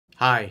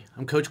Hi,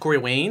 I'm Coach Corey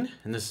Wayne,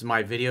 and this is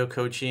my video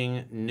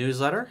coaching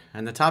newsletter.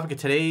 And the topic of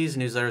today's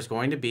newsletter is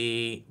going to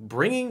be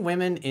bringing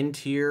women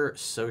into your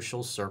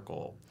social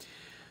circle.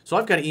 So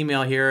I've got an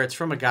email here. It's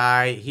from a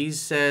guy. He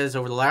says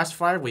over the last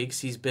 5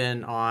 weeks, he's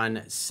been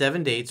on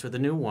 7 dates with a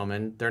new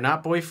woman. They're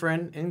not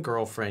boyfriend and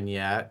girlfriend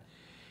yet.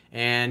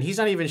 And he's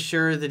not even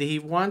sure that he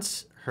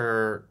wants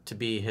her to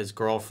be his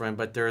girlfriend,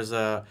 but there's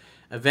a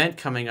event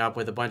coming up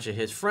with a bunch of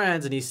his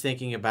friends, and he's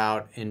thinking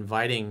about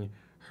inviting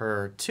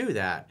her to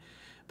that.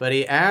 But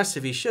he asks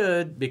if he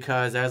should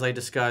because, as I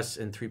discussed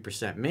in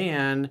 3%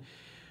 Man,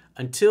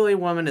 until a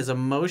woman is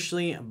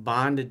emotionally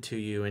bonded to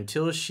you,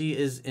 until she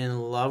is in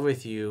love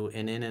with you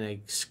and in an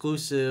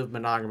exclusive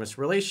monogamous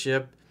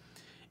relationship,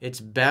 it's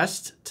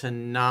best to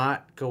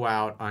not go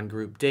out on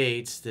group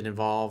dates that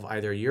involve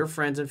either your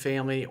friends and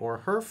family or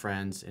her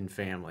friends and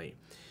family.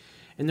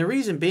 And the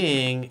reason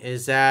being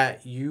is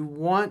that you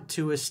want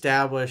to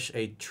establish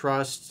a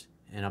trust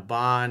and a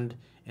bond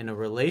and a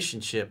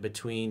relationship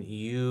between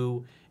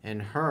you and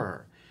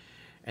her.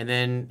 And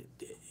then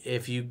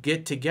if you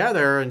get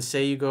together and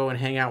say you go and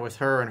hang out with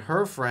her and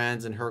her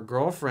friends and her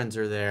girlfriends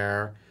are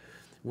there,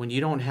 when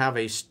you don't have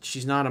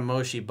she's not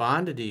emotionally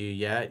bonded to you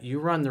yet, you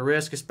run the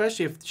risk,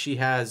 especially if she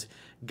has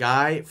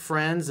guy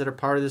friends that are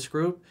part of this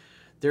group,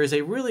 there's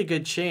a really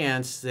good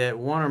chance that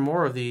one or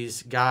more of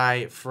these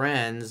guy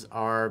friends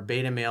are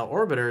beta male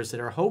orbiters that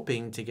are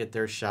hoping to get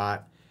their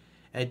shot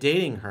at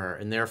dating her.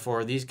 And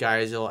therefore, these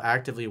guys will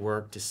actively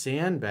work to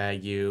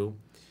sandbag you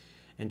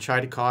and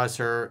try to cause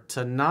her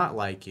to not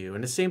like you.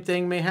 And the same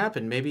thing may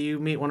happen. Maybe you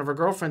meet one of her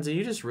girlfriends and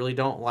you just really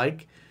don't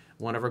like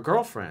one of her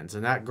girlfriends,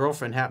 and that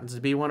girlfriend happens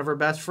to be one of her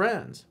best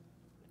friends.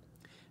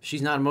 If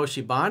she's not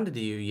emotionally bonded to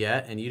you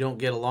yet and you don't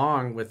get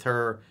along with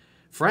her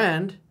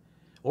friend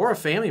or a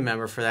family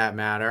member for that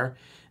matter,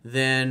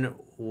 then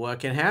what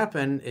can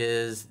happen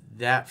is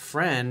that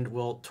friend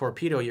will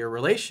torpedo your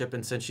relationship,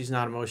 and since she's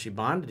not emotionally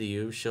bonded to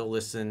you, she'll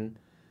listen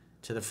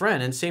to the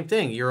friend. And same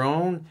thing, your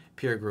own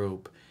peer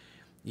group.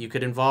 You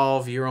could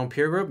involve your own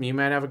peer group, and you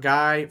might have a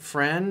guy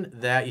friend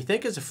that you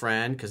think is a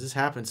friend because this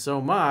happens so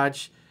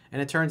much,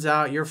 and it turns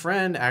out your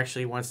friend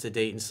actually wants to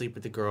date and sleep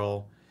with the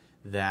girl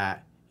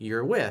that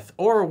you're with.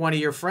 Or one of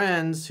your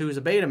friends who's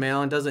a beta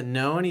male and doesn't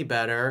know any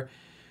better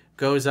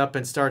goes up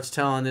and starts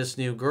telling this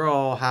new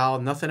girl how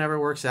nothing ever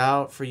works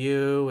out for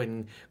you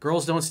and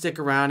girls don't stick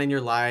around in your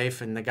life,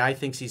 and the guy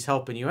thinks he's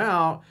helping you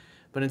out.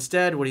 But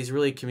instead, what he's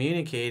really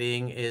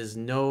communicating is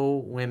no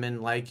women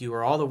like you,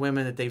 or all the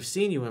women that they've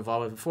seen you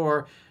involved with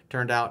before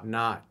turned out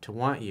not to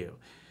want you.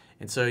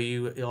 And so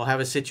you'll have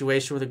a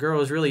situation where the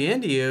girl is really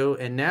into you,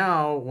 and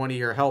now one of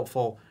your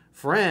helpful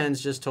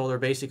friends just told her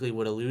basically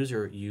what a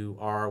loser you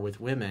are with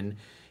women.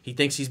 He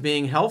thinks he's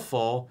being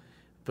helpful,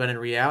 but in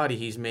reality,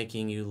 he's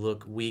making you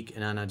look weak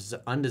and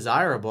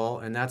undesirable,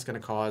 and that's going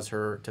to cause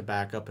her to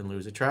back up and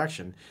lose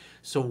attraction.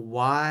 So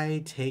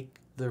why take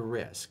the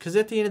risk? Because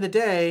at the end of the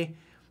day,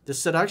 the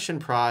seduction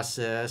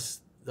process,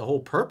 the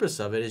whole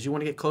purpose of it is you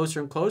want to get closer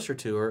and closer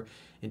to her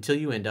until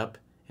you end up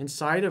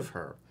inside of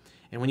her.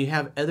 And when you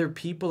have other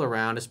people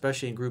around,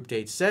 especially in group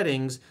date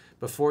settings,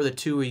 before the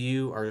two of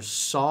you are a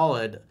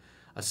solid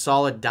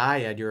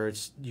dyad,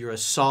 you're a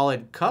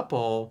solid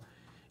couple,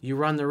 you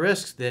run the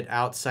risk that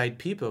outside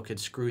people could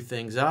screw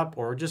things up,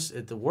 or just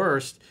at the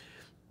worst,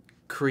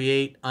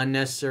 create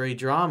unnecessary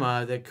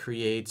drama that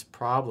creates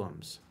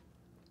problems.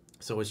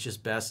 So it's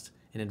just best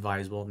and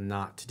advisable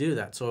not to do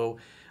that. So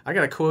I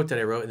got a quote that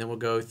I wrote, and then we'll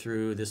go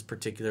through this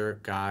particular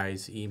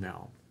guy's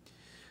email.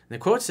 And the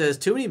quote says,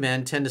 "Too many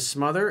men tend to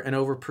smother and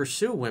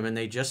over-pursue women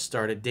they just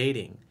started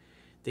dating.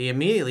 They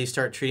immediately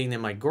start treating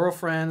them like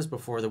girlfriends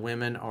before the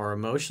women are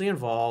emotionally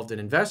involved and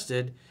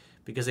invested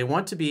because they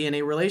want to be in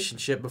a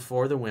relationship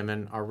before the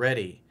women are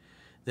ready.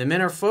 The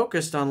men are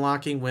focused on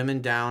locking women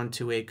down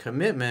to a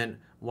commitment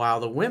while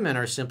the women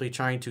are simply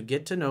trying to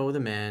get to know the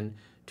men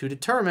to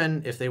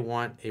determine if they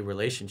want a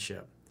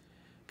relationship.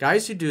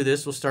 Guys who do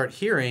this will start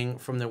hearing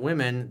from the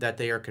women that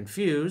they are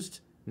confused,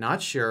 not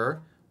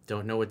sure,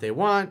 don't know what they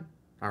want,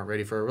 aren't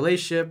ready for a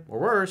relationship, or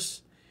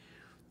worse,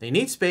 they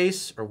need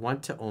space or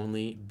want to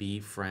only be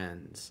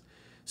friends.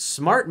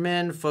 Smart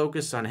men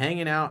focus on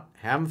hanging out,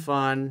 having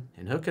fun,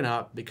 and hooking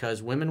up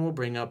because women will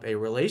bring up a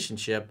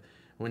relationship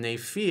when they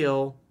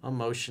feel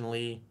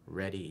emotionally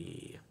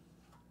ready."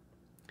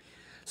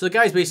 So the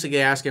guy's basically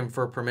asking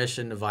for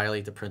permission to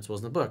violate the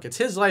principles in the book. It's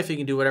his life. He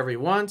can do whatever he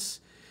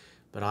wants.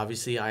 But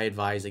obviously, I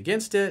advise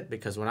against it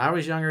because when I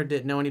was younger,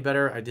 didn't know any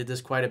better, I did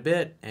this quite a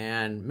bit.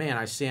 And man,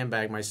 I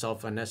sandbagged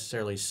myself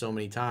unnecessarily so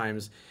many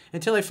times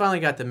until I finally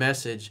got the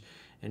message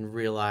and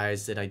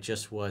realized that I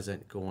just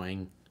wasn't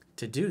going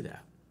to do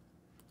that.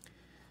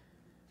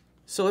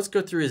 So let's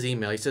go through his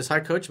email. He says, "Hi,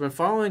 Coach. I've been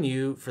following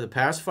you for the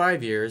past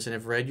 5 years and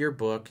have read your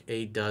book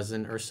a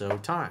dozen or so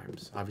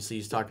times." Obviously,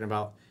 he's talking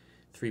about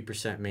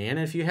 3% Man.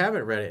 And if you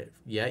haven't read it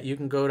yet, you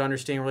can go to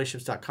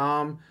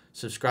understandingrelationships.com,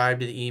 subscribe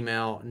to the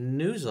email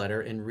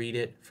newsletter, and read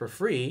it for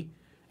free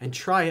and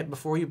try it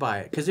before you buy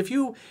it. Because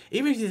even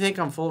if you think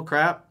I'm full of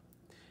crap,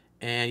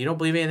 and you don't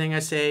believe anything I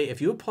say,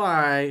 if you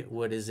apply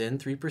what is in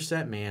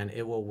 3% Man,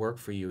 it will work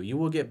for you. You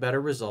will get better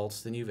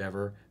results than you've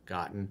ever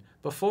gotten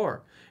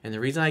before. And the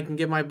reason I can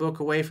give my book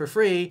away for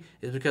free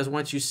is because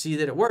once you see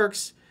that it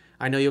works,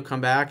 I know you'll come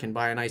back and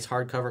buy a nice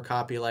hardcover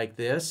copy like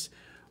this,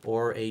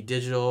 or a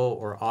digital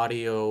or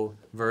audio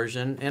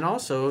version. And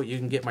also, you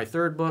can get my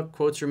third book,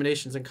 Quotes,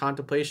 Ruminations, and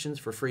Contemplations,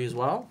 for free as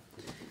well.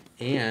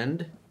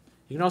 And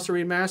you can also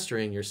read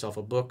Mastering Yourself,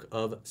 a book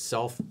of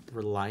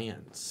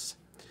self-reliance.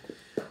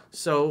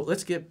 So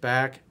let's get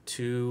back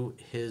to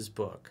his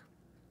book.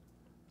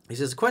 He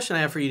says, the question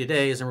I have for you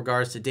today is in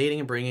regards to dating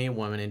and bringing a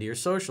woman into your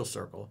social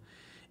circle.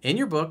 In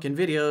your book and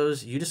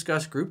videos, you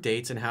discuss group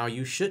dates and how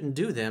you shouldn't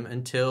do them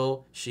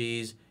until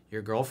she's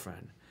your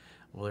girlfriend.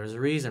 Well, there's a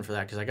reason for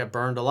that, because I got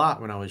burned a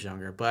lot when I was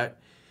younger. But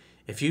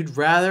if you'd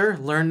rather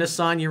learn this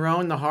on your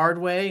own the hard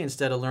way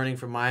instead of learning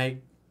from my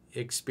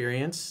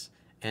experience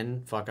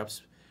and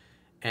fuck-ups,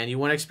 and you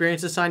want to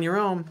experience this on your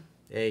own,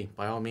 hey,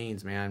 by all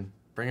means, man,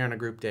 bring her on a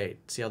group date.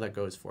 See how that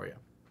goes for you.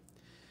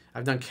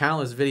 I've done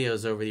countless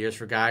videos over the years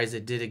for guys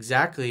that did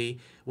exactly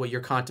what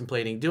you're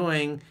contemplating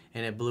doing,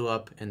 and it blew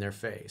up in their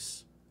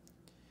face.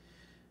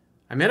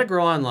 I met a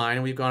girl online,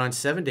 and we've gone on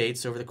 7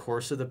 dates over the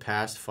course of the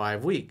past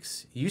 5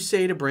 weeks. You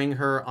say to bring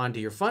her onto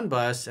your fun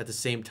bus. At the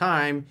same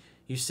time,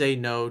 you say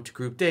no to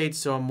group dates.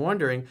 So I'm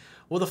wondering,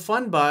 well, the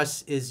fun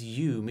bus is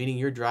you, meaning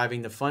you're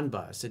driving the fun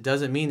bus. It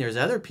doesn't mean there's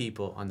other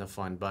people on the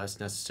fun bus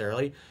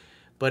necessarily,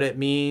 but it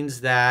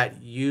means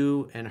that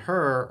you and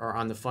her are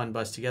on the fun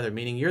bus together,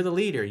 meaning you're the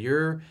leader.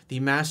 You're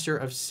the master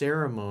of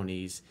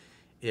ceremonies,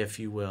 if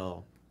you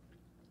will.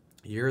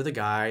 You're the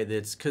guy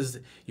that's, because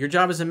your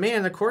job as a man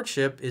in the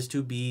courtship is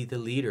to be the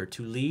leader,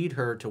 to lead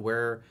her to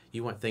where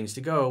you want things to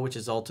go, which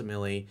is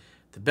ultimately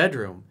the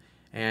bedroom.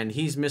 And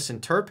he's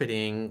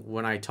misinterpreting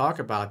when I talk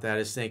about that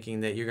as thinking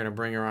that you're going to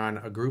bring her on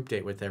a group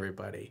date with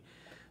everybody.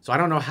 So I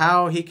don't know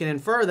how he can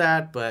infer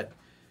that, but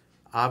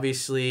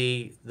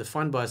obviously the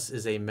fun bus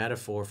is a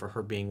metaphor for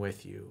her being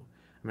with you.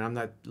 I mean, I'm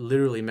not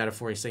literally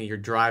metaphorically saying you're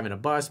driving a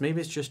bus. Maybe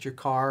it's just your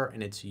car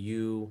and it's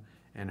you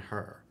and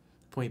her.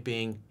 Point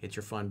being, it's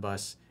your fun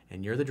bus.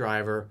 And you're the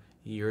driver,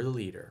 you're the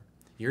leader.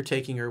 You're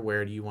taking her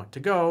where do you want to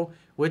go,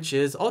 which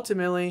is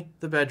ultimately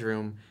the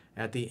bedroom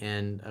at the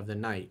end of the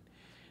night.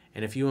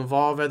 And if you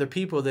involve other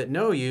people that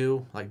know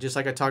you, just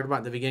like I talked about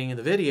in the beginning of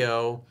the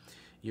video,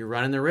 you're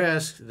running the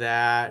risk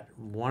that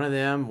one of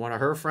them, one of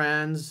her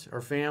friends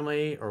or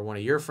family, or one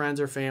of your friends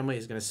or family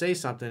is going to say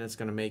something that's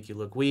going to make you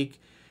look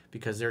weak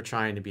because they're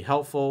trying to be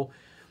helpful.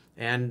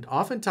 And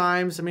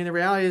oftentimes, I mean, the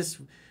reality is,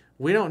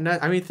 we don't know.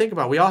 I mean, think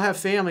about it. We all have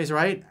families,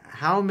 right?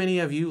 How many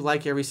of you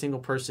like every single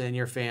person in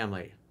your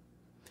family?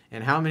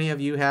 And how many of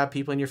you have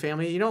people in your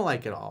family you don't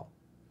like at all?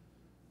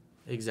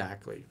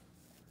 Exactly.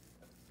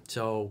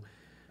 So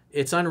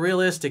it's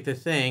unrealistic to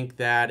think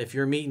that if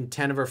you're meeting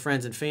 10 of our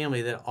friends and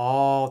family, that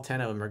all 10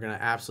 of them are going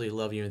to absolutely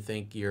love you and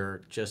think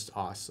you're just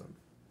awesome.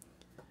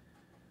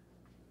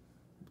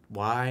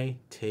 Why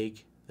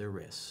take the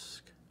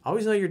risk?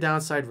 Always know your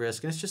downside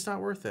risk, and it's just not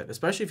worth it,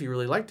 especially if you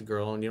really like the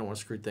girl and you don't want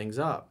to screw things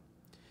up.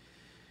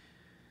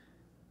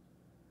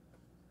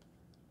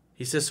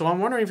 He says, so I'm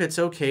wondering if it's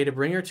okay to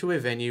bring her to a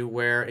venue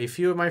where a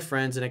few of my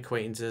friends and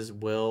acquaintances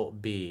will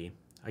be.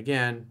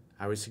 Again,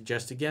 I would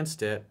suggest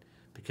against it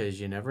because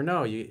you never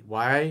know.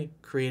 Why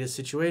create a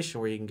situation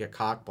where you can get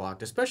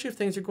cock-blocked, especially if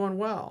things are going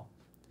well?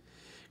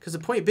 Because the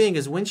point being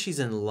is when she's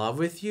in love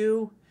with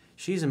you,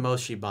 she's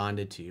emotionally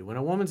bonded to you. When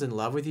a woman's in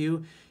love with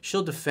you,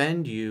 she'll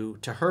defend you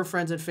to her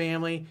friends and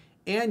family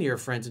and your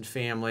friends and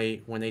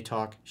family when they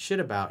talk shit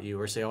about you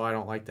or say, oh, I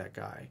don't like that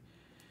guy.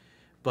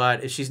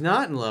 But if she's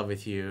not in love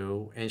with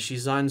you and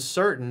she's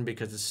uncertain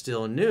because it's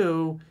still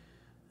new,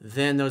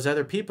 then those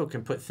other people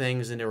can put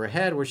things into her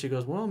head where she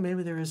goes, well,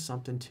 maybe there is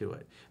something to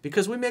it.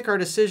 Because we make our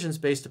decisions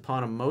based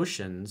upon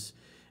emotions,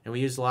 and we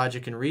use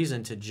logic and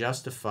reason to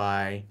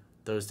justify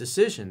those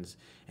decisions.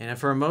 And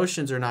if her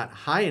emotions are not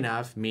high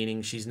enough,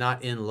 meaning she's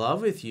not in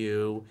love with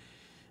you,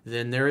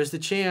 then there is the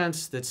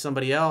chance that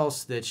somebody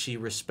else that she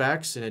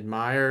respects and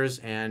admires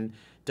and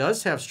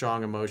does have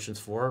strong emotions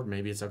for,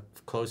 maybe it's a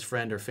close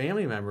friend or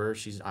family member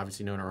she's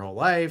obviously known her whole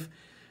life,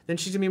 then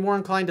she's going to be more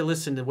inclined to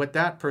listen to what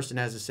that person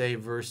has to say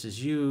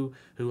versus you,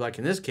 who, like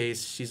in this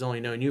case, she's only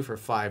known you for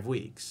 5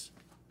 weeks.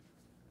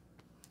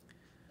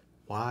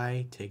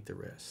 Why take the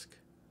risk?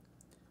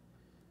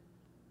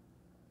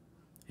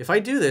 If I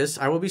do this,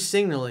 I will be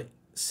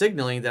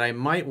signaling that I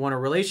might want a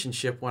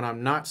relationship when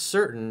I'm not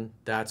certain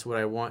that's what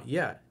I want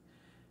yet.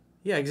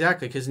 Yeah,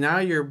 exactly, because now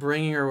you're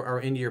bringing her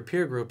into your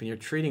peer group and you're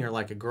treating her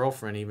like a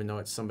girlfriend even though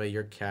it's somebody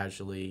you're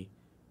casually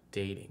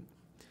dating.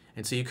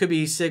 And so you could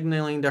be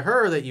signaling to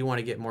her that you want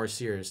to get more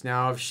serious.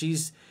 Now, if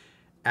she's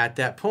at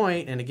that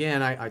point, and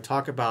again, I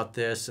talk about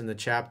this in the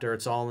chapter,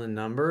 it's all in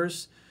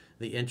numbers,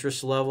 the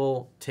interest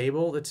level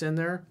table that's in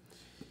there,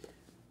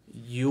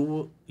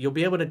 you'll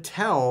be able to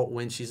tell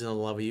when she's in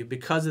love with you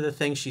because of the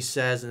things she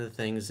says and the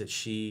things that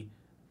she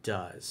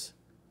does.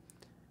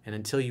 And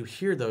until you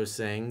hear those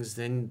things,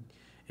 then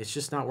it's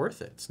just not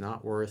worth it. It's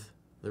not worth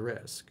the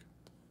risk.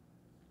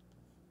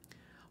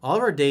 All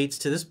of our dates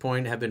to this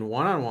point have been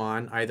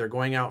one-on-one, either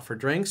going out for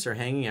drinks or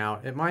hanging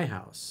out at my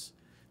house.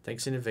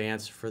 Thanks in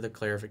advance for the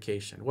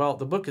clarification. Well,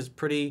 the book is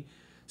pretty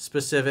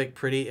specific,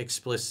 pretty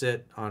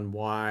explicit on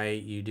why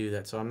you do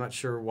that. So I'm not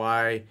sure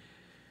why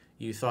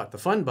you thought the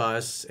fun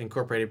bus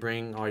incorporated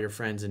bring all your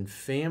friends and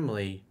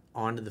family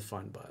onto the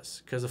fun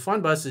bus. Because the fun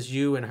bus is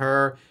you and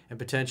her and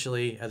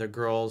potentially other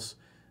girls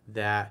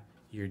that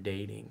you're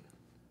dating.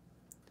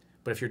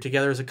 But if you're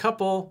together as a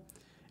couple,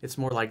 it's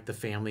more like the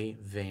family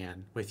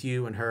van with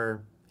you and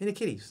her and the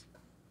kitties.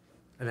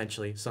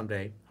 Eventually,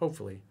 someday,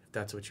 hopefully, if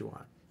that's what you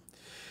want.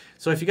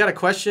 So if you got a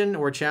question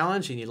or a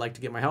challenge and you'd like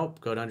to get my help,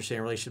 go to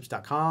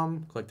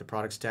understandingrelationships.com, click the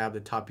products tab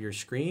at the top of your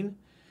screen,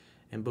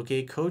 and book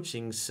a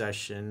coaching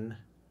session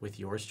with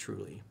yours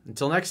truly.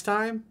 Until next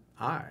time,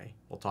 I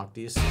will talk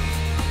to you soon.